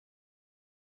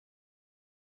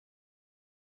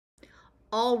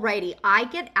Alrighty, I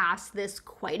get asked this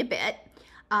quite a bit.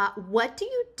 What do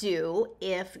you do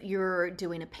if you're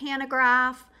doing a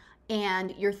pantograph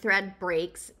and your thread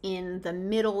breaks in the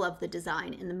middle of the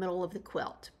design, in the middle of the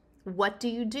quilt? What do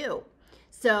you do?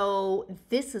 So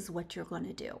this is what you're going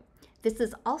to do. This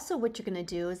is also what you're going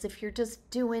to do is if you're just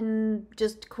doing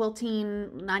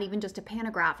quilting, not even just a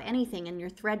pantograph, anything, and your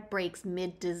thread breaks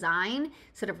mid-design,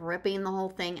 instead of ripping the whole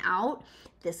thing out,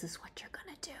 this is what you're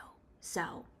going to do.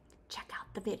 So check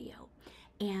out the video.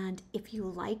 And if you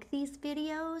like these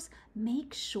videos,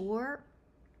 make sure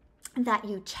that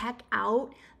you check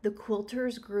out the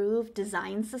Quilters Groove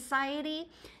Design Society.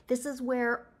 This is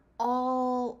where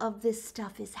all of this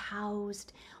stuff is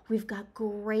housed. We've got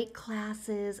great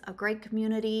classes, a great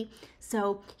community,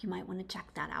 so you might want to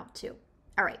check that out too.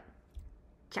 All right,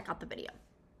 check out the video.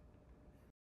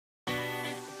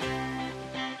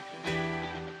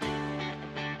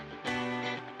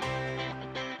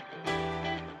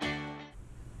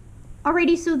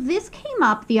 Alrighty, so this came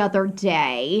up the other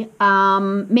day.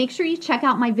 Make sure you check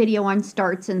out my video on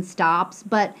starts and stops,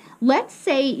 but let's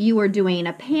say you are doing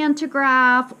a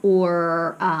pantograph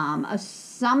or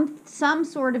some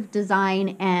sort of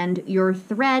design and your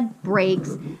thread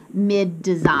breaks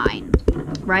mid-design,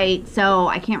 right? So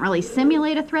I can't really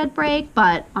simulate a thread break,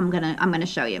 but I'm gonna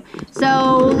show you.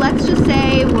 So let's just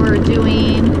say we're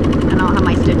doing, and I'll have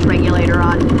my stitch regulator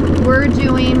on, we're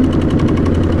doing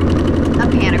a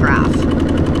pantograph.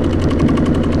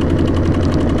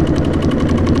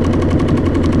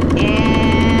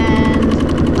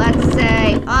 And let's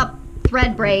say,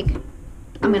 thread break.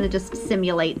 I'm going to just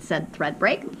simulate said thread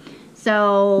break.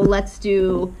 So let's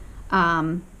do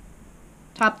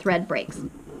top thread breaks.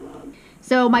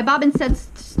 So my bobbin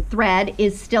thread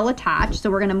is still attached,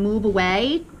 so we're going to move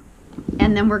away,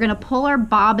 and then we're going to pull our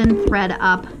bobbin thread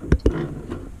up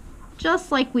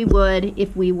just like we would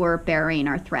if we were burying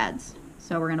our threads.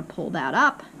 So we're going to pull that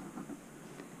up,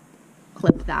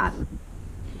 clip that.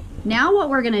 Now what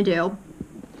we're going to do,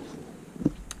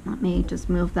 let me just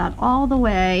move that all the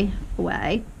way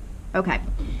away. Okay,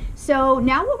 so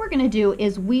now what we're going to do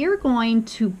is we're going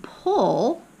to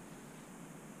pull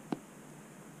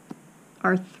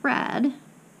our thread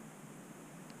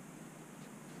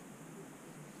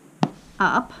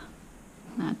up.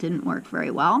 That didn't work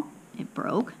very well. It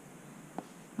broke. I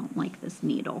don't like this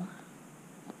needle.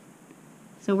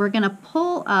 So we're going to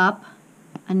pull up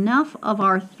enough of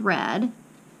our thread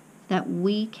that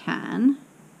we can.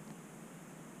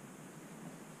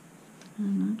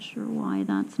 I'm not sure why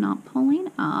that's not pulling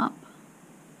up.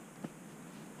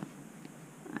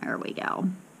 There we go.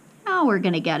 Now we're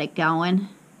going to get it going.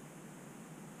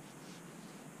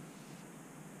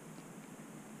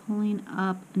 Pulling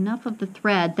up enough of the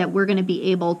thread that we're going to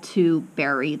be able to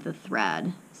bury the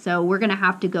thread. So we're going to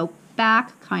have to go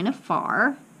back kind of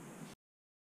far.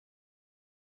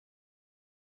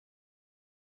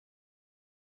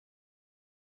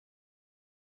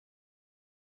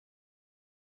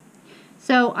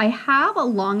 So I have a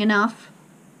long enough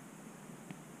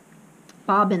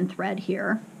bobbin thread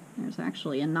here. There's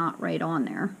actually a knot right on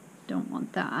there. Don't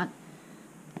want that.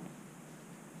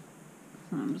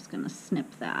 So I'm just going to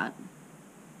snip that.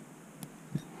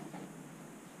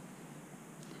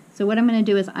 So what I'm going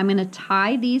to do is I'm going to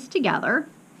tie these together.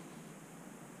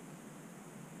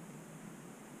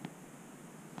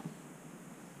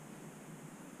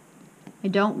 I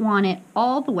don't want it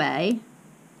all the way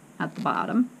at the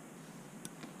bottom.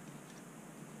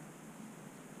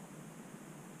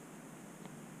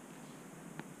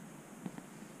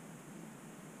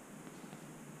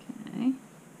 Okay,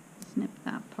 snip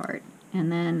that part.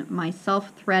 And then my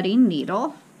self-threading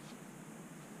needle.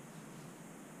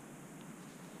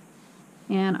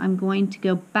 And I'm going to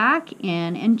go back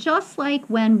in, and just like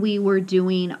when we were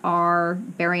doing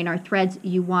burying our threads,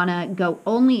 you want to go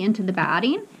only into the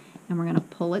batting, and we're going to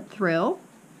pull it through.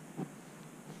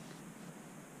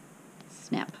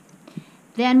 Snip.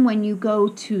 Then when you go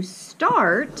to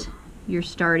start, you're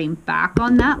starting back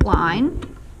on that line,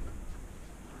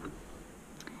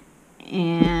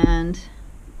 and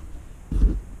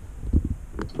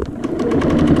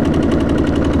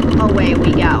away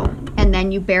we go. And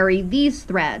then you bury these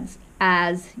threads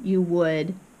as you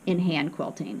would in hand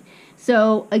quilting.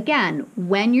 So again,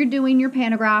 when you're doing your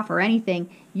pantograph or anything,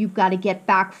 you've got to get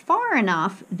back far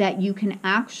enough that you can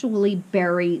actually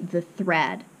bury the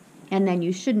thread. And then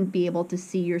you shouldn't be able to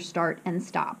see your start and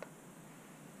stop.